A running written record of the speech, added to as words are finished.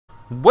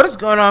What is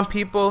going on,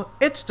 people?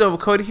 It's still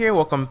Cody here.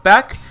 Welcome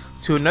back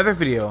to another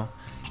video.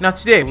 Now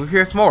today we're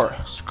here with more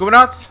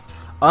Scribblenauts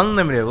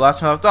Unlimited.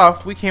 Last time I left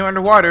off, we came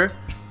underwater,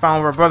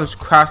 found where our brothers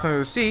crashed under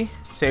the sea,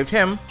 saved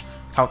him,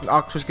 helped an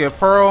octopus get a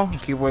pearl,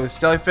 and keep away this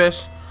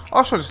jellyfish,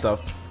 all sorts of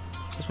stuff.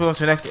 Let's move on to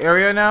the next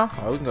area now.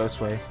 Oh, we can go this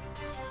way,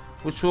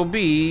 which will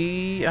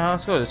be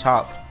let's go to the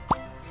top.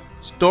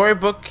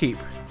 Storybook Keep.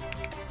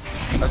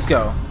 Let's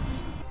go.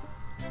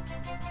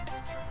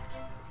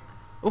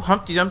 Oh,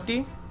 Humpty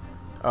Dumpty.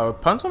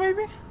 Rapunzel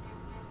maybe?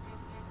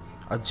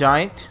 A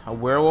giant, a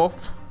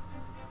werewolf.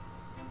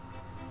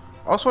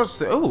 All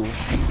sorts of. Ooh,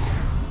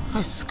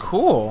 this is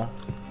cool.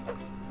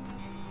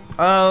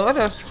 Let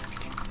us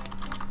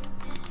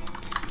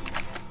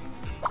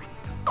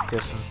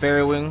get some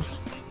fairy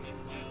wings.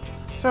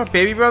 Is our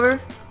baby brother?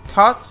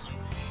 Tots?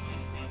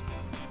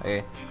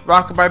 Okay.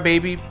 Rockabye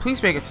baby,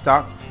 please make it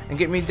stop and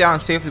get me down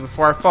safely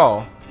before I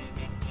fall.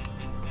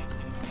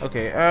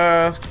 Okay,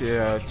 let's get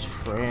a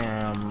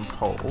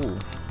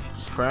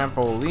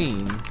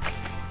trampoline.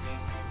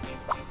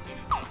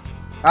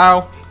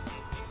 Ow.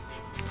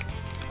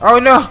 Oh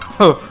no!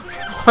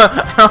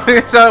 I don't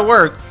think that's how it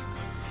works.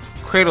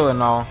 Cradle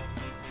and all.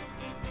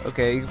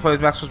 Okay, you can play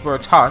as Maxwell's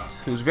brother Tots,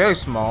 who's very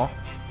small.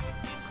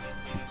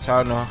 So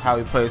I don't know how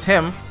he plays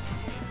him.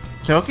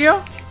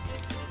 Pinocchio?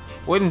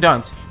 Wooden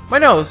dunce. My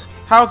nose!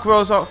 How it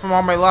grows out from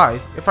all my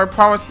lies. If I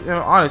promise and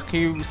I'm honest, can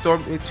you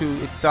restore it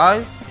to its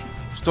size?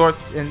 Restore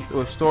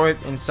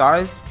it in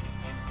size?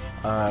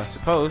 I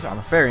suppose. I'm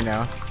a fairy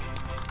now.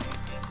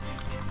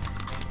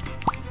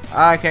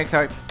 I can't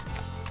type.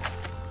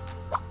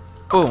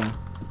 Boom.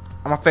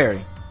 I'm a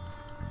fairy.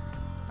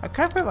 I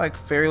kind of feel like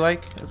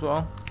fairy-like as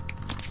well.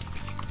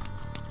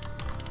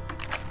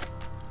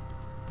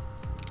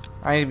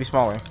 I need to be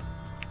smaller.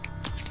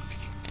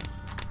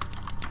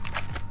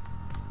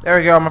 There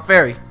we go. I'm a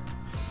fairy.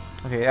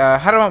 Okay.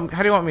 How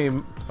do you want me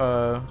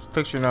to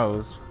fix your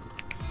nose?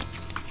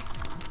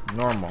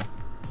 Normal.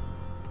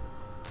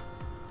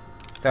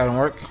 That didn't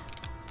work.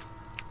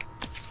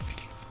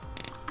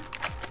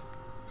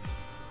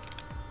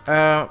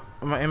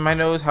 In my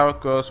nose, how it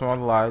grows from all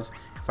the lies.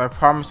 If I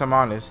promise I'm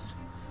honest,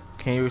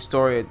 can you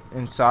restore it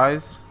in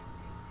size?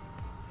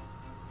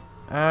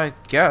 I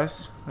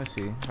guess. Let's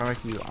see. If I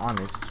make you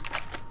honest.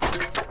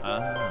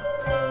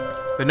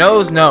 The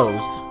nose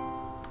knows.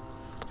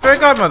 Fairy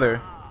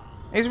godmother.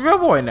 He's a real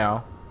boy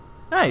now.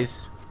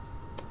 Nice.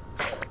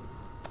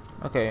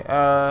 Okay.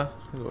 Go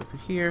over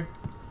here.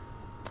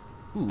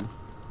 Ooh.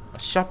 A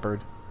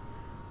shepherd.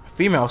 A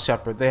female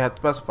shepherd, they had to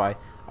specify.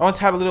 I once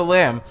had a little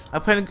lamb. I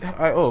planned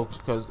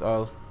because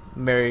not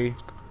Mary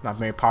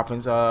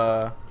Poppins,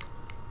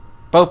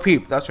 Bo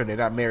Peep, that's her name,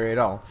 not Mary at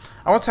all.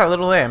 I once had a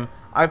little lamb.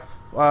 I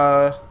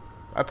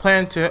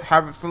plan to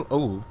have it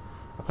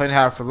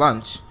for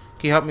lunch.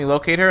 Can you help me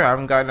locate her? I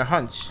haven't gotten a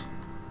hunch.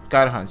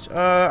 I don't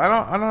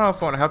know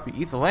if I want to help you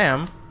eat the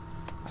lamb.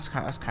 That's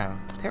kind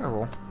of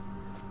terrible.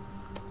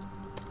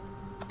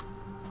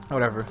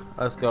 Whatever.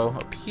 Let's go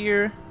up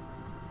here.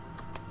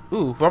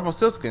 Ooh,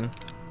 Rumpelstiltskin.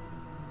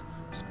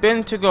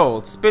 Spin to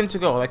gold. Spin to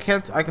gold. I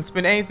can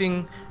spin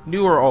anything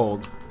new or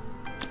old.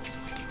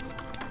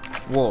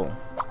 Wool.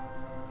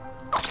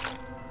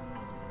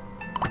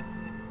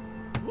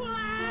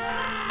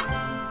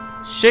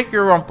 Shake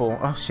your rumple.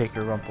 Oh, shake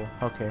your rumple.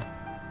 Okay.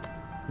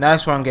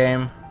 Nice one,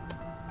 game.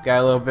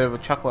 Got a little bit of a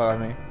chuckle out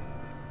of me.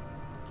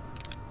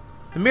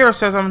 The mirror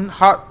says I'm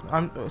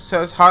hot.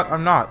 Says hot.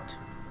 I'm not.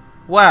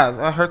 Wow,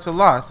 that hurts a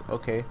lot.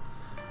 Okay.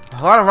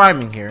 A lot of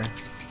rhyming here.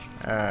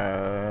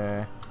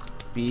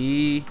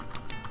 Be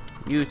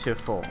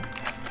beautiful.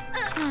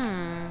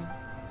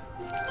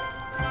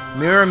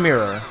 Mirror,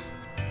 mirror.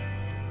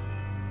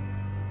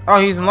 Oh,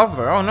 he's in love with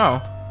her. Oh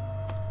no.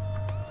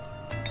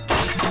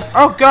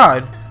 Oh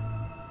god.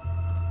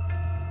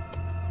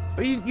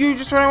 But you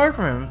just ran away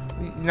from him.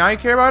 Now you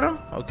care about him?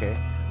 Okay.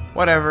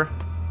 Whatever.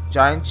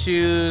 Giant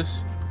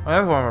shoes.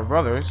 Another one of my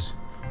brothers.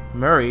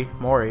 Maury.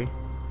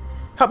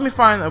 Help me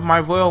find my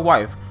royal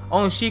wife.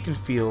 Only she can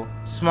feel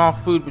small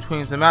food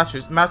between the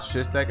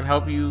mattresses that can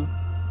help you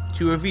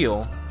to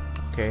reveal.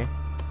 Okay.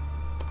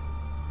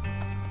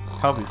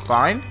 Help you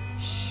find?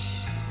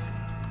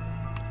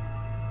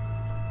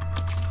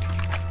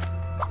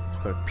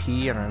 Put a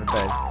pee under the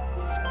bed.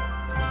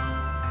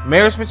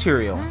 Mayor's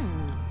material.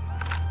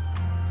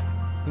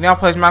 He now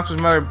plays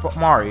Maxwell's mother,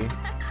 Mari.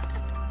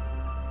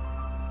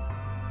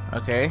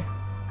 Okay.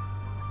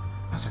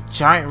 That's a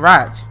giant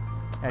rat.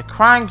 A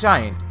crying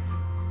giant.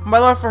 My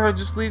love for her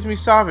just leaves me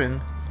sobbing.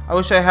 I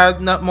wish I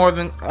had more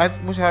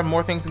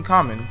things in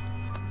common.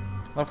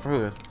 Love for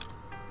who?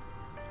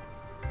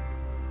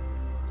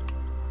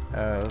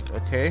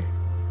 Okay.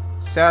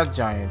 Sad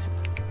giant.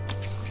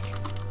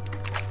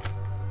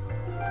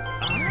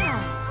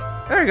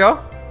 There you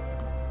go.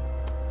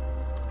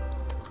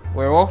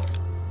 Werewolf.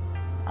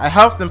 I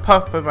huffed and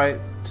puffed, but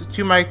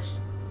to my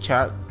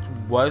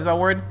what is that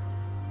word?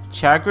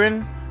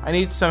 Chagrin. I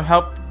need some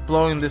help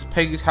blowing this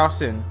Peggy's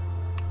house in.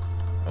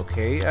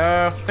 Okay,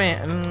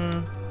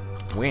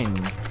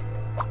 wind.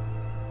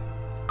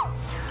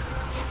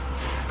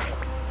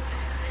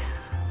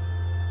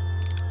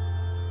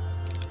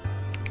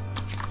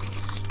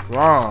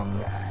 strong.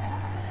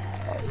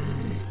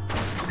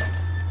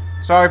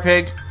 Sorry,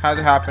 pig. How'd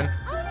it happen?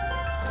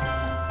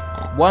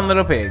 One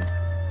little pig.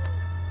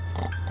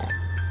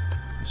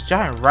 This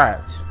giant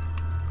rat.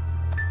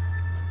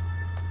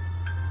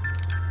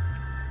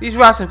 These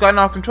rats have gotten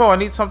out of control. I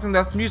need something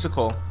that's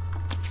musical.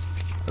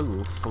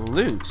 Ooh,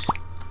 flute.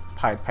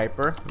 Pied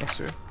Piper,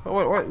 mister.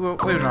 What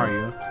are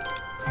you?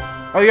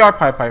 Oh, you are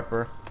Pied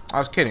Piper. I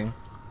was kidding.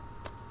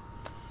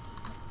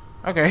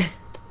 Okay.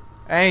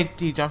 And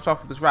he jumps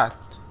off with this rat.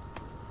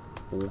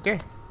 Okay.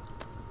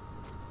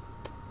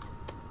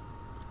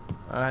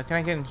 Can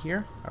I get in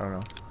here? I don't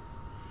know.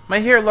 My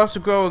hair loves to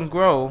grow and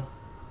grow.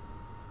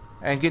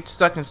 And get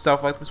stuck in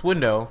stuff like this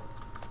window.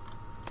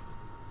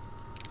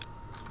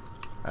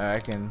 I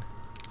can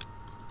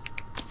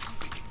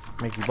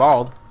make you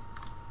bald.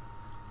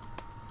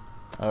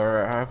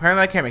 Or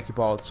apparently I can't make you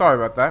bald. Sorry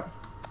about that.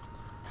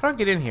 How do I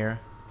get in here?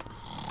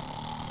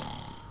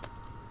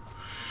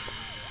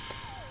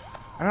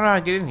 I don't know how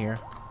to get in here.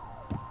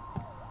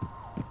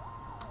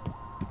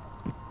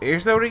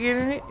 Is there a way to get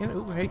in it?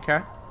 Ooh, hey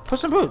cat. Put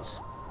some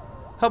boots.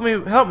 Help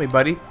me,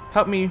 buddy.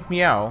 Help me,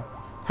 meow.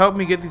 Help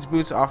me get these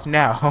boots off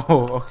now.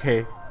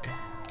 Okay.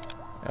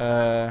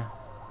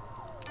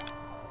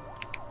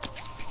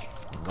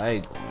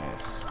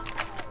 Legless.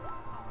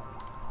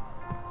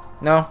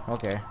 No?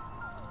 Okay.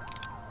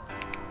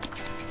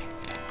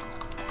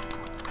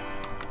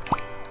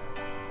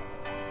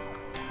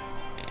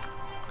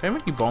 Can I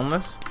make you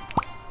boneless?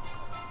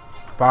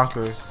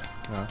 Bonkers.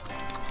 No.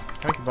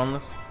 Can I make you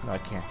boneless? No, I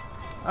can't.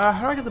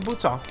 How do I get the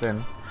boots off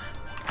then?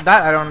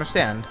 That I don't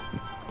understand.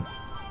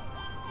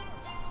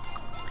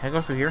 Can I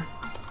go through here?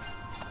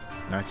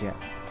 No, I can't.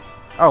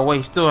 Oh, wait,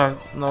 he still has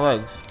no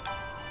legs.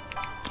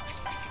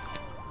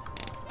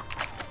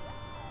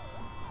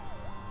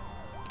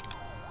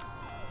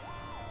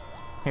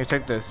 Here,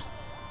 take this.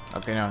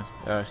 Okay, no.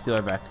 Steal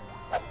it back.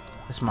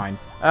 It's mine.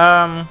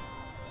 How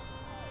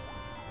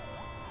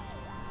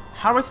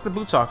do I take the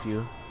boots off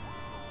you?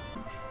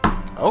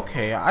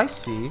 Okay, I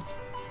see.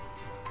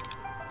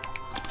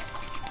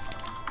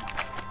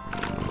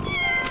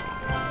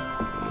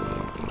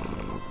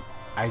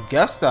 I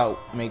guess that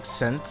makes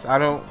sense. I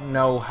don't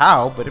know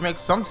how, but it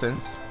makes some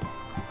sense.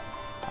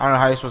 I don't know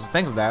how you're supposed to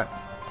think of that.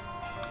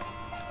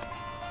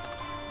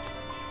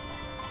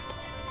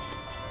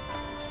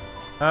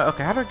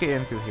 Okay, how do I get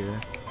in through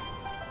here?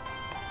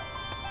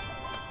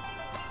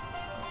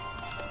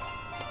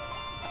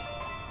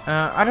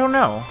 I don't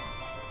know.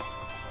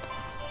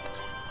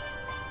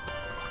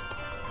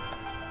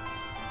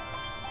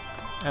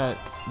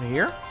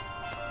 Here?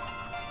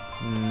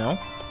 No.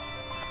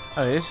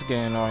 Oh, this is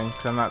getting annoying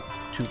because I'm not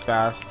too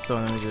fast, so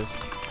let me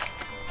just...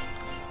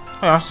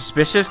 Oh, I'm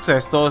suspicious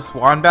because I stole this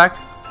wand back?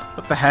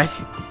 What the heck?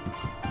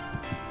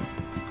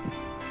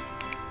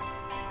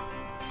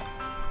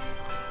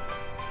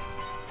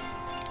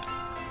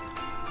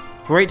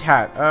 Great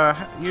hat.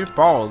 You're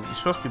bald. You're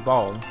supposed to be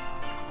bald.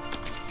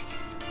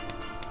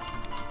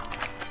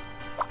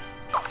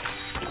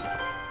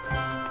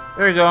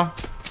 There you go.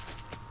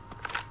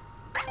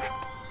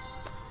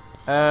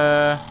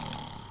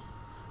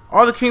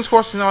 All the king's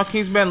horses and all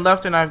king's men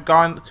left, and I've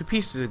gone to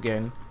pieces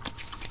again.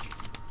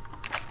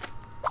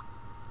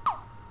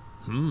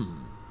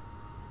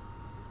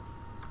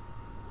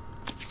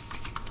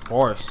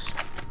 Horse.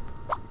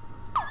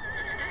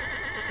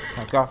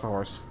 I got the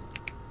horse.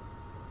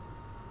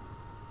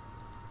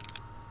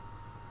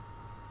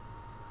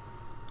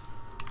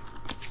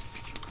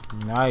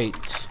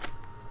 Knight.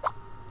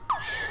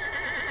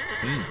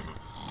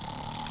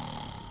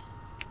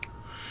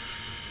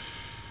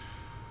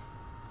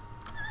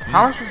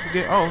 How am I supposed to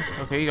get... Oh,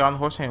 okay, you got on the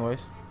horse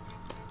anyways.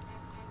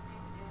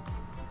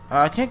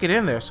 I can't get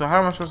in there, so how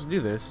am I supposed to do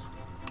this?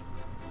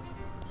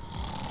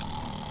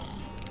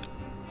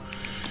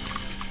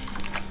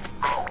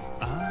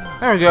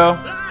 There we go.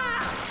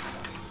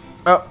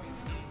 Oh.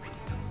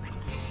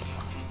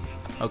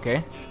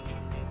 Okay.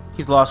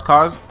 He's lost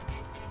cause.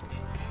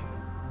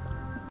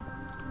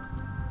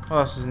 What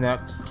else is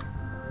next?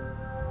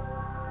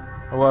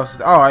 Oh, what else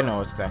is... Oh, I know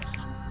what's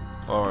next.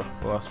 Or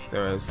what else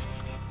there is.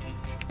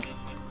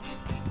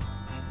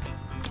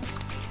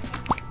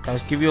 Can I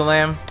just give you a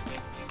lamb?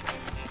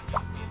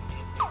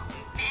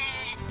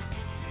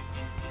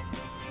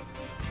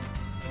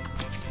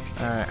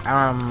 Alright,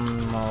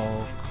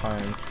 animal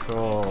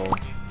control.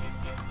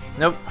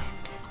 Nope.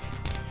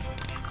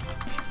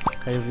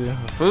 Can I give you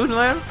food,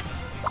 lamb?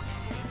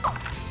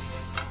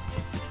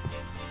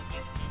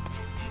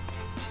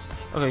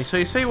 Okay, so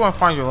you say you want to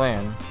find your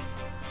lamb.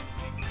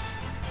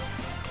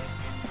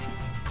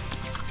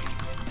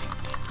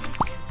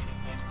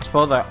 I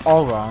spelled that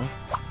all wrong.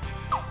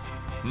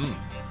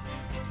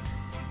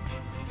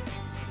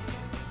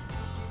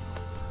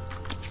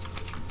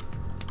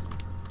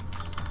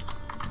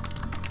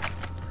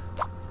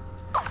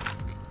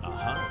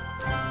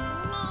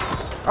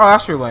 Oh,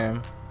 that's your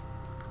lamb.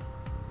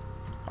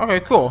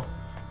 Okay, cool.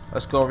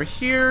 Let's go over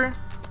here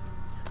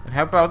and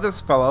help out this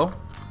fellow.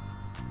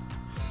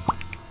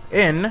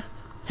 In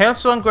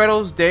Hansel and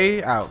Gretel's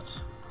Day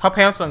Out. Help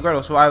Hansel and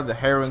Gretel survive the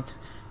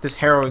this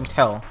harrowing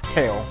tale.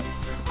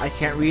 I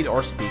can't read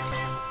or speak.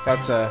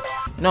 That's a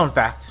known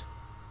fact.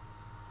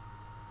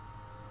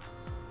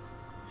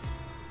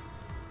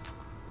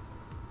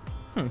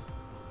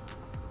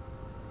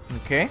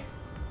 Okay.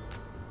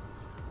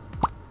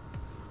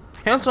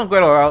 Hansel and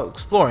Gretel are out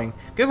exploring.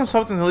 Give them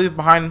something to leave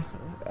behind.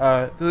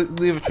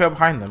 Leave a trail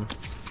behind them.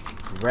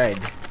 Red.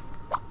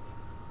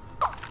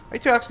 Are you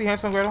two actually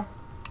Hansel and Gretel?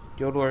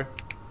 Yodor.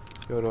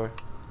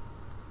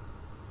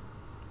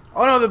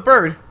 Oh no, the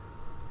bird!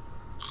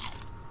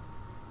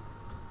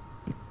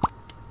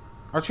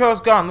 Our trail is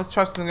gone. Let's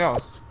try something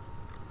else.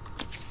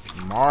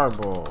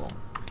 Marble.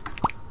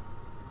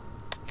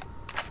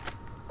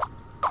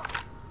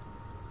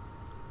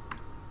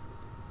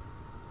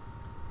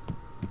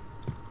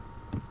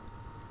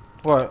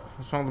 What?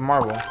 What's wrong with the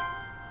marble?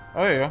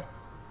 Oh, there you go.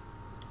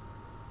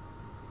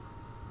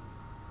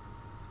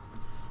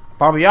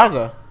 Baba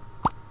Yaga.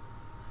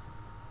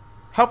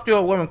 Help the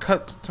old woman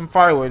cut some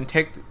firewood and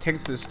take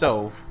it to the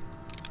stove.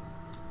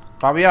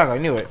 Baba Yaga, I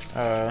knew it.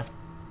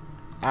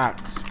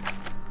 Axe.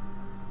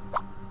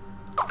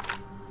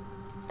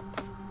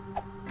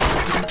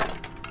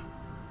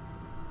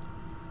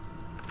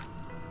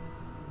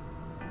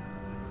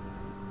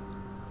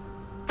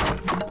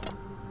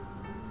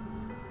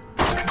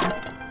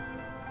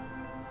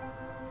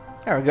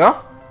 There we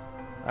go.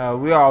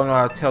 We all know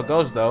how the tale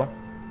goes, though.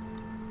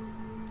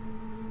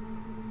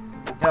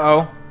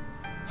 Uh-oh.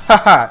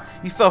 Haha,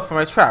 you fell for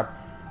my trap.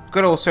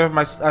 Gretel will serve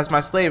as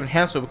my slave and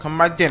Hansel will become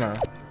my dinner.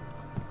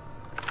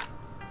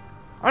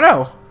 Oh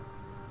no!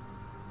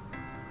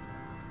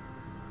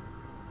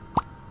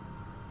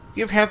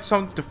 Give Hansel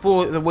something to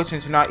fool the witch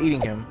into not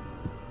eating him.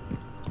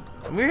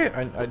 We're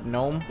a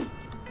gnome.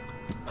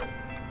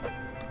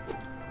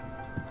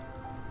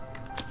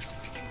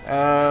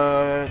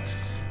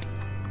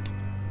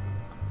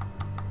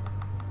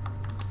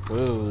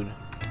 Food.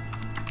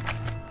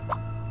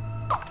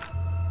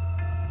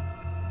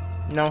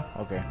 No?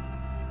 Okay.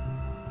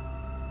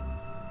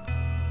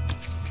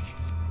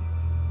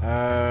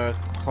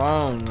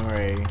 Clone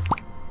ray.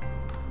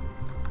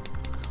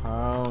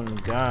 Clone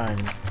gun.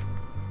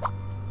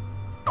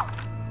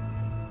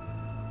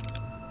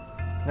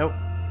 Nope.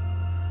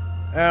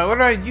 What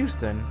do I use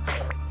then?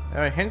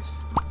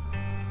 Hints?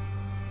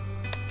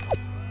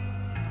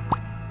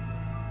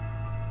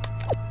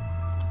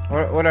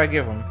 What do I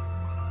give him?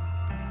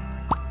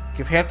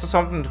 Give Hansel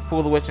something to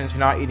fool the witch into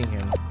not eating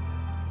him.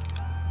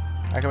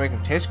 I can make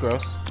him taste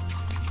gross.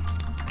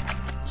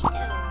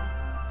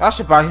 That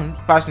should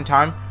buy some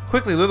time.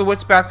 Quickly, lure the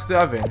witch back to the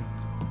oven.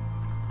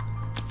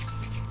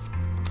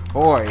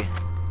 Boy.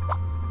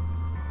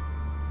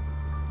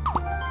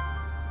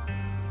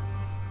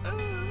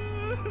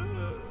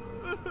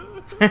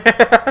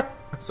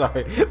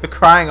 Sorry, the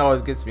crying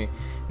always gets me.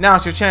 Now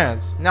it's your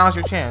chance. Now it's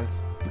your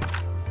chance.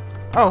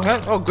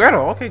 Oh,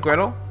 Gretel. Okay,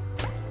 Gretel.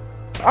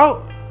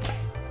 Oh.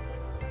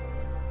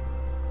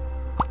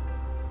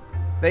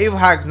 The evil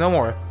hag's no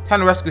more.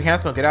 Time to rescue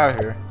Hansel and get out of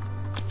here.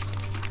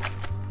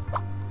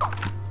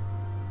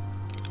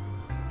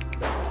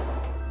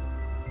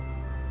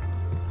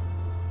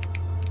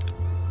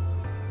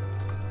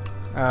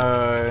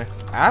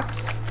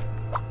 Axe?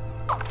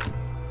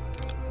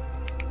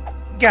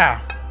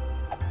 Gah!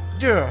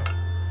 Duh!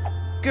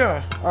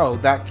 Gah! Oh,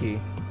 that key.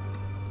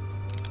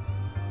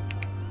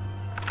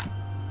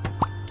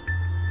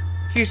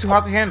 Key's too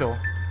hot to handle.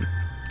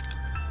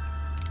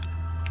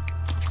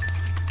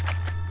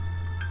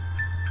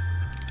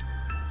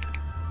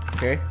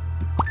 Okay.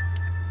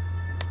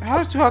 How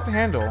is it too hot to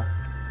handle?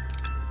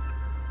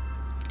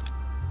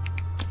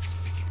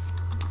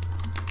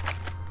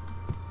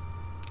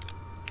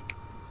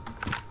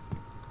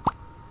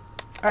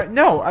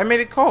 No, I made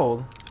it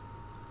cold.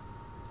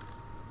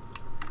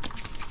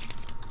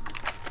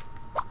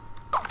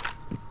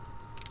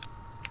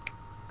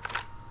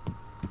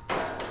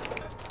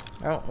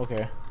 Oh,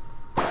 okay.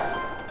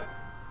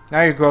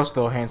 Now you're gross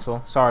though,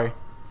 Hansel. Sorry. Is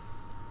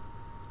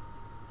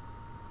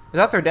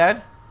that their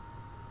dad?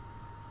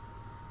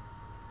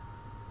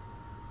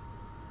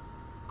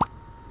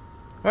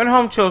 Run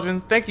home,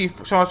 children. Thank you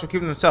so much for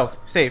keeping them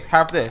safe.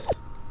 Have this.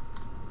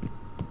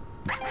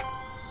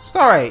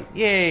 Starlight!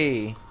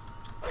 Yay!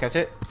 Catch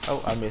it?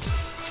 Oh, I missed.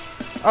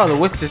 Oh, the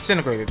witch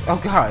disintegrated.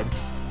 Oh, God.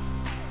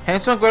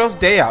 Hansel and Gretel's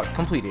day out.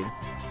 Completed.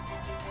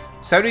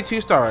 72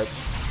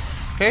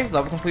 starlights. Okay,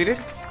 level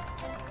completed.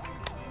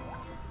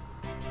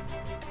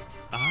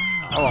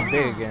 Oh, I'm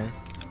big again.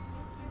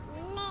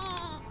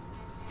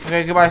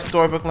 Okay, goodbye,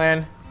 Storybook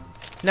Land.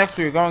 Next,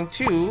 we're going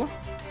to...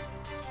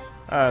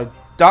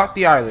 dot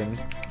the island.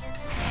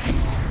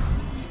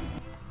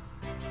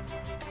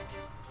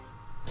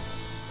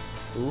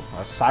 Ooh,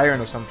 a siren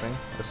or something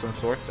of some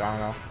sorts. I don't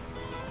know.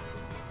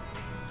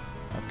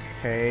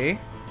 Okay.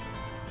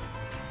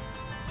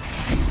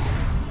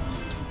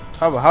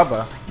 Hubba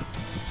hubba.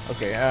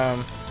 Okay,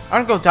 I'm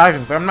gonna go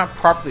diving, but I'm not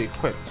properly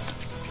equipped.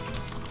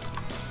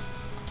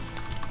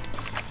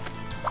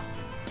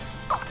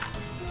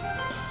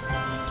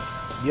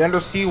 The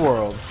undersea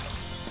world.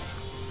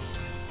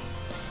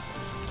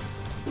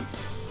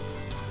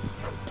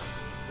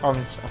 Oh,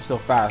 I'm still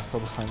fast.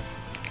 Hold on.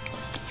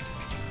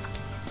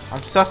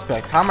 I'm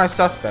suspect. How am I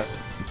suspect?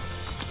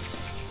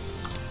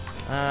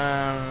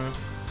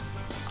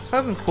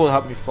 Something cool to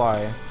help me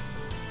fly.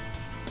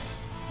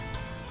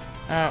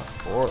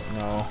 Or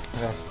no,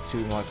 that's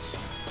too much.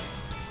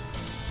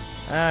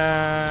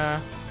 I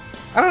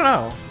don't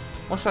know.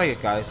 What should I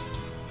get, guys?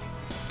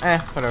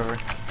 Whatever.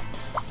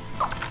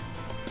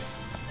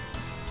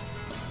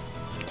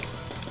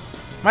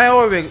 My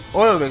oil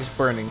rig's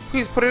burning.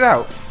 Please put it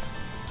out.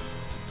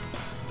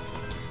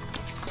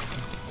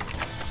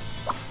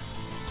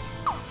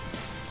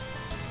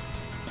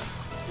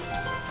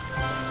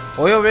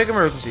 Oil rig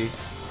emergency.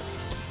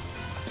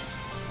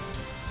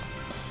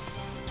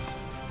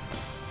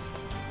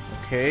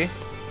 Okay,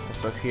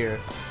 what's up here?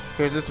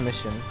 Here's this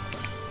mission.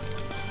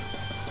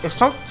 If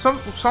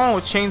someone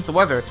would change the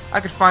weather, I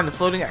could find the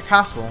floating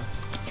castle.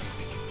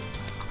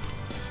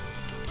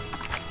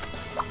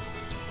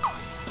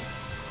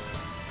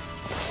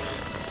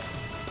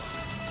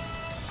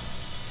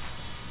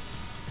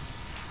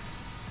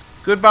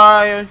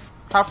 Goodbye.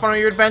 Have fun on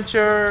your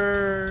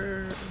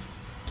adventure.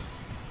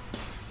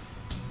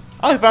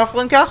 Oh, you found a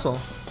floating castle.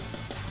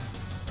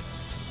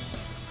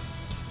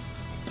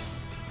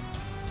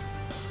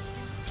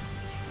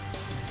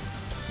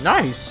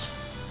 Nice.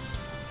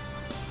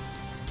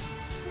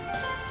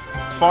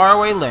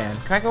 Faraway land.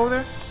 Can I go over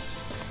there?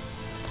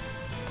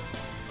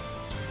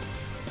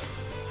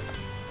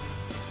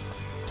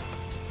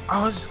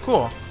 Oh, this is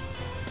cool.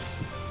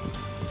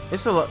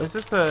 Is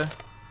this the?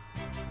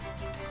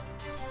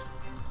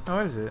 Oh,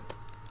 what is it?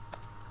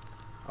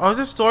 Oh, is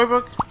this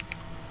storybook?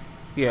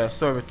 Yeah,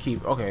 storybook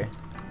keep. Okay.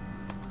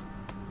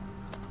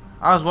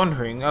 I was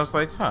wondering. I was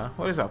like, huh,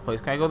 what is that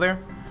place? Can I go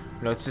there?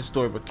 No, it's this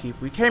storybook keep.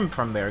 We came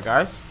from there,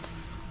 guys.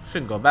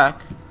 Shouldn't go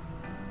back.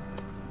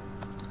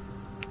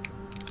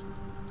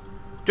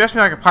 Dress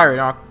me like a pirate,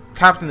 and I'll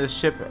captain this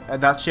ship,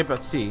 that ship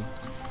at sea.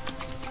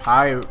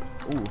 Eye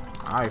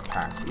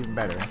patch, even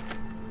better.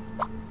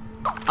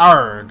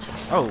 Arg!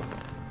 Oh.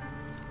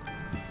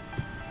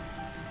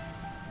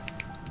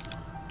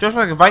 Dress me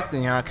like a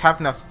Viking, and I'll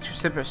captain that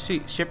ship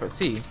at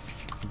sea.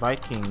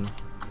 Viking.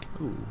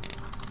 Ooh.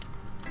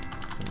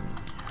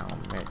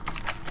 Helmet.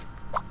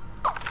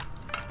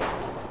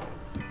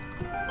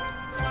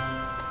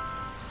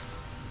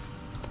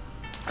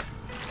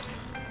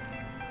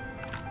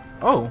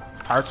 Oh,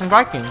 Pirates and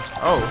Vikings.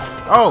 Oh.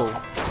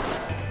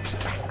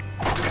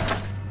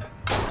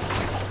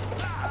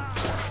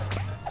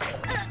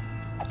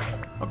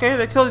 Okay,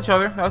 they killed each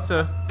other. That's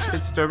a bit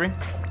disturbing.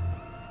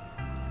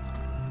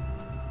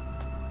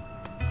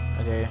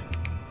 Okay.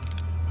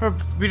 Her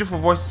beautiful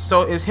voice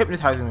is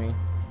hypnotizing me.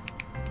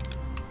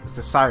 It's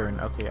the siren.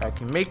 Okay, I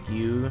can make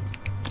you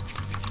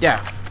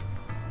deaf.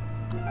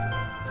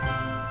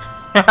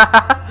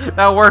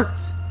 That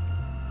worked.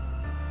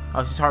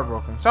 Oh, she's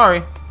heartbroken.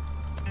 Sorry.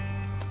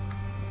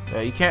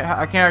 I can't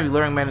have you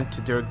luring men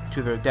to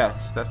their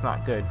deaths. That's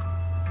not good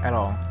at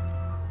all.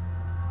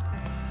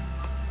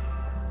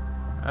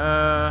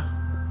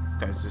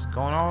 Guys, just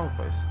going all over the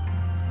place.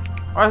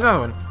 Oh, there's another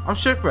one. I'm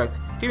shipwrecked.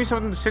 Give me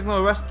something to signal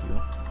a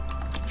rescue.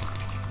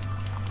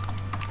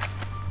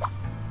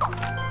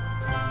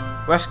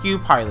 Rescue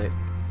pilot.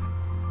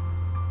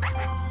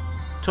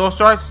 Total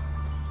strikes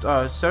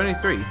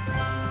 73.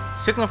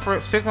 Signal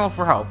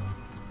for help.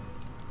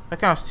 That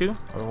counts 2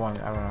 or 1.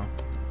 I don't know.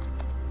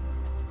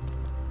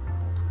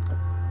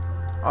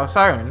 Oh,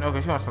 siren.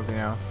 Okay, she wants something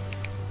now.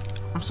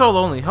 I'm so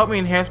lonely. Help me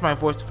enhance my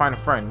voice to find a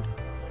friend.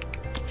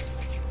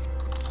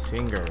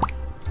 Singer.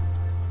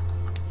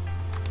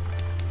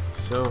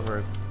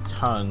 Silver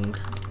tongue.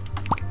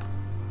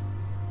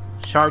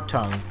 Sharp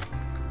tongue.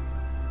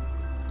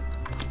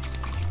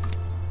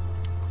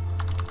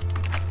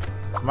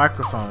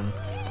 Microphone.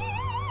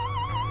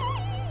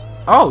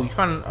 Oh, you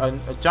found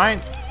a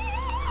giant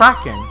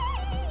kraken.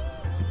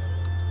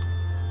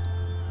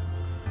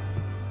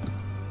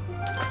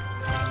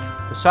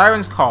 The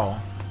siren's call.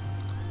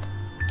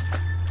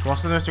 You want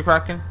something, Mr.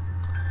 Kraken?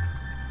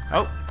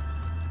 Oh.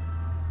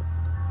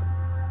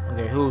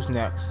 Okay, who's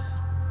next?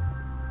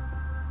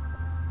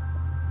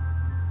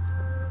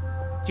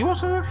 Do you want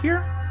something up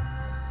here?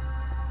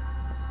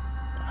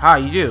 Ah,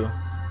 you do.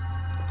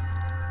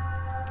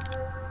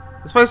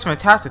 This place is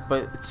fantastic,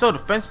 but it's so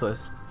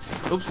defenseless.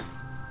 Oops.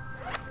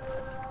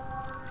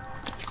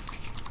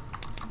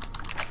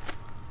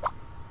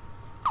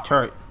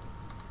 Turret.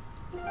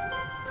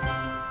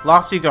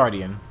 Lofty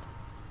Guardian.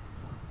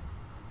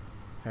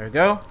 There we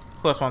go.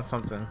 Who else wants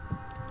something?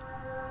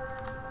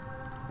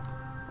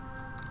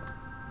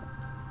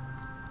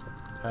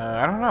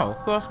 I don't know.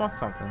 Who else wants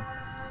something?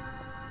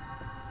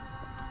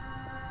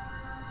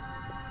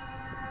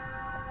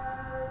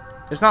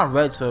 It's not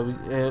red, so we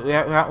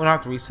don't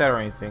have to reset or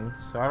anything.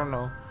 So I don't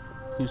know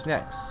who's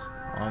next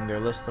on their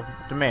list of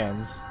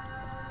demands.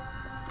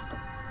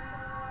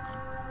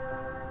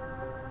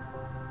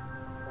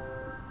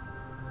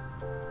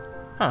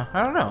 Huh,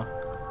 I don't know.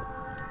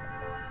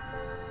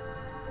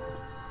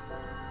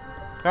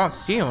 I don't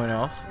see anyone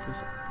else.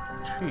 This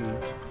tree.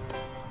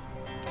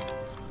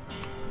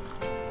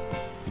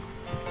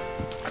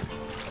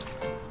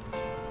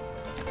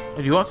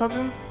 Do you want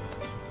something?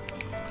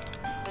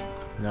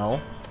 No.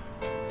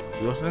 Do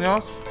you want something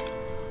else?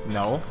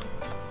 No.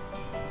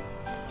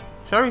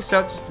 Should I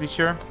reset just to be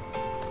sure?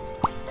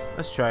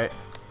 Let's try it.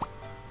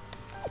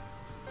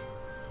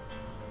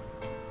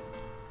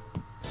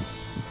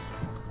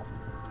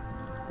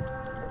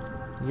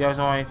 You guys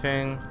don't want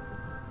anything?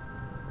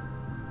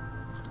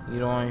 You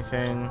don't want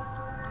anything?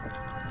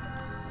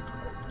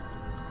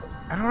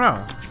 I don't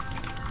know.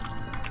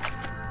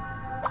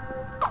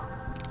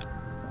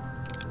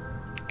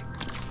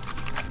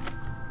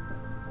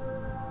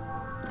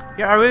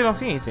 Yeah, I really don't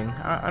see anything.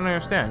 I don't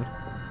understand.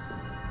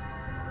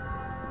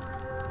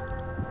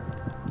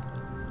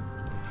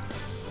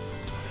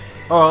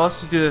 Oh, let's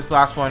just do this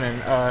last one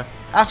and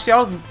actually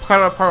I'll cut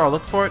out a part. I'll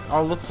look for it.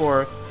 I'll look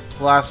for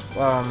the last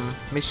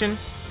mission.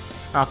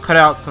 I'll cut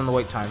out some of the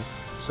wait time.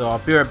 So I'll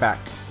be right back.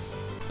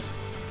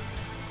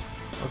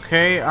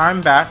 Okay,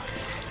 I'm back.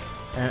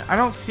 And I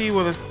don't see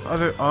where this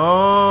other...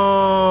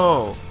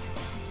 Oh!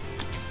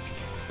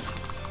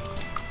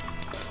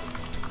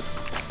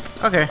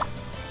 Okay.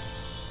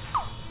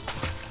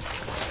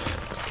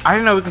 I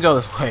didn't know we can go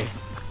this way.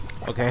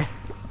 Okay.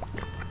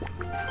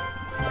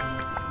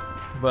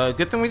 But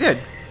good thing we did.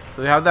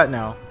 So we have that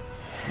now.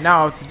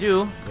 Now what to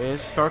do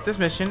is start this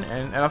mission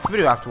and end off the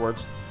video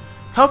afterwards.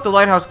 Help the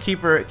lighthouse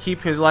keeper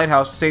keep his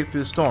lighthouse safe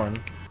through the storm.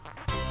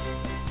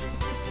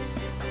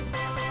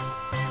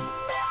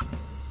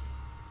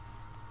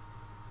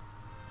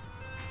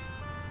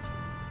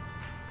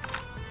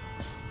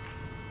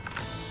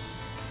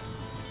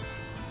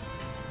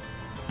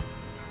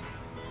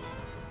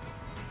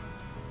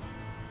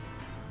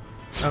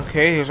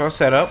 Okay, here's our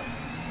setup.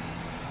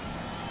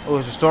 Oh,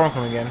 there's a storm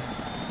coming in.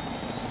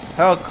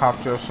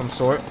 Helicopter of some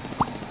sort.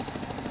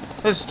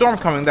 There's a storm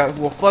coming that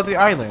will flood the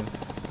island.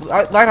 The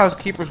lighthouse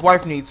keeper's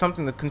wife needs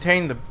something to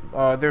contain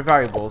their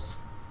valuables.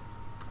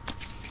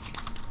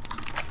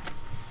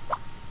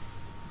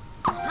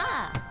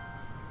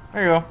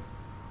 There you go.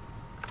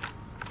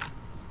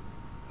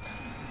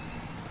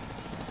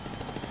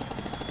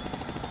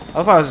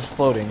 I thought I was just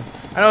floating.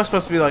 I know it's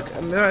supposed to be like,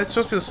 it's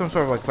supposed to be some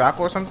sort of like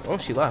grapple or something. Oh,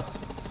 she left.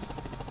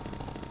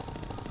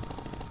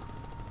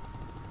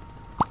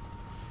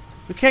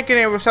 We can't get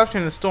any reception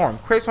in the storm.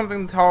 Create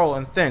something tall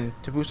and thin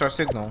to boost our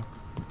signal.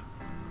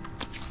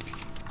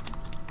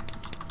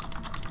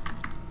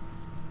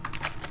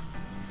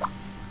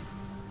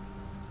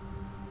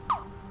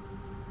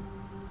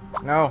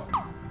 No.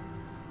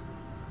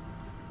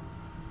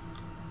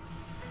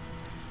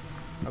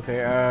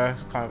 Okay,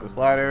 let's climb up this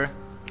ladder.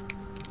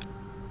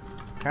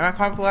 Can I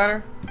climb up the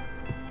ladder?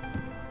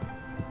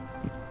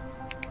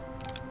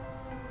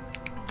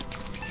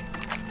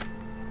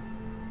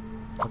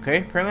 Okay,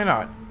 apparently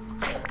not.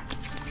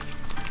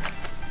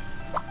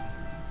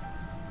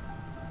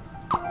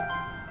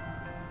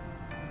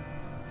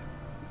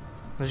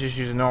 Let's just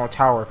use a normal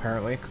tower,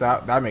 apparently, because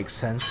that makes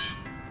sense.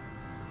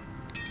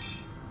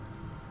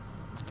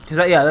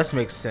 Yeah, this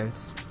makes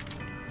sense.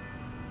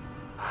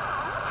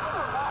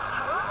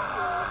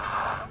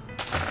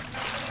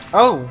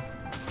 Oh,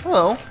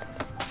 hello.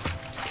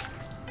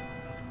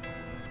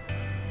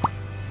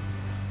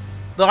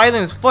 The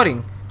island is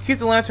flooding. Keep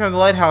the lantern of the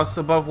lighthouse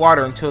above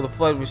water until the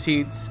flood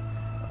recedes,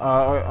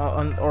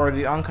 or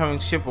the oncoming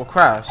ship will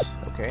crash.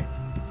 Okay.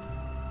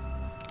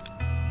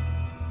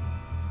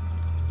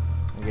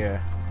 Yeah.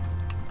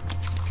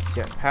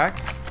 Jetpack.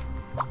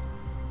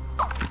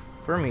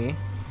 For me.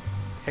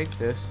 Take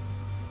this.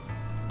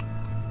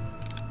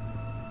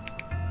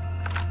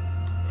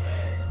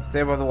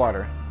 Stay above the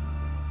water.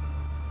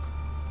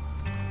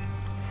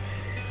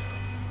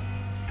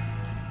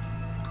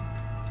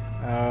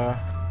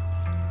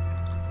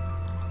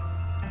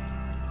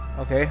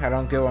 Okay, I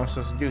don't get what I'm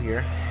supposed to do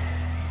here.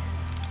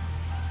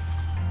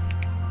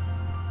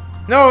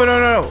 No, no,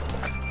 no,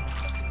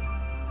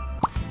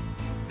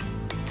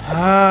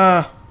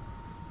 no!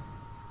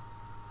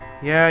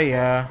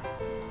 Yeah.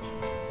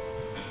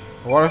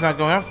 The water's not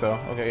going up though.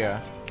 Okay,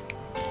 yeah.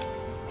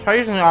 Try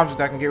using an object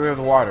that can get rid of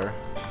the water.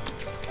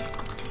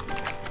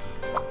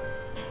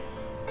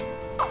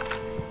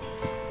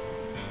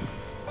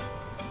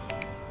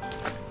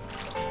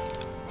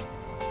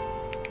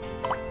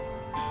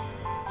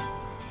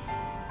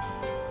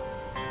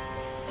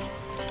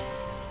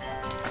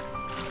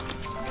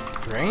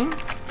 Drain?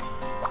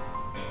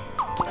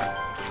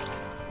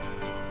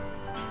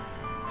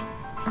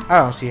 I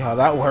don't see how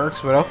that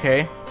works, but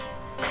okay.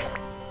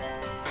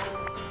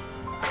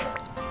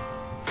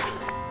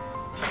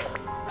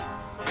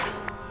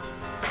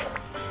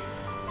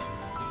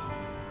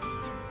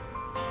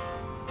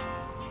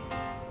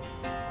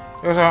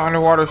 There's our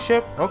underwater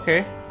ship.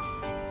 Okay.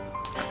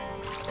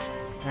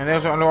 And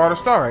there's our underwater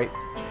starlight.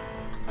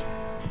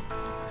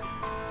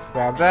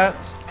 Grab that.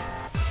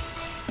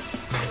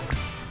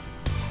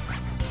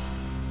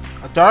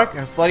 A dark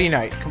and floody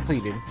night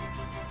completed.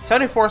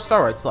 74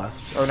 starlights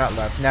left. Or not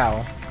left,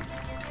 now.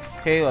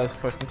 Okay, let's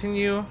press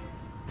continue.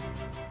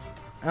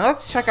 And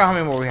let's check out how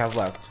many more we have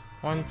left.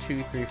 1,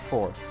 2, 3,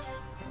 4.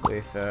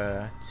 With,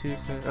 2,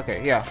 3,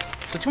 okay, yeah.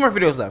 So 2 more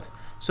videos left.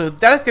 So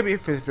that is going to be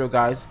it for this video,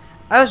 guys.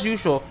 As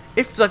usual,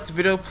 if you liked the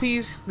video,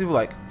 please leave a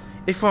like.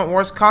 If you want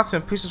more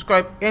content, please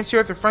subscribe and share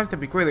with your friends. That'd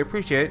be greatly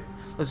appreciated.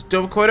 Let's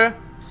do a quota.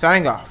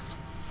 Signing off.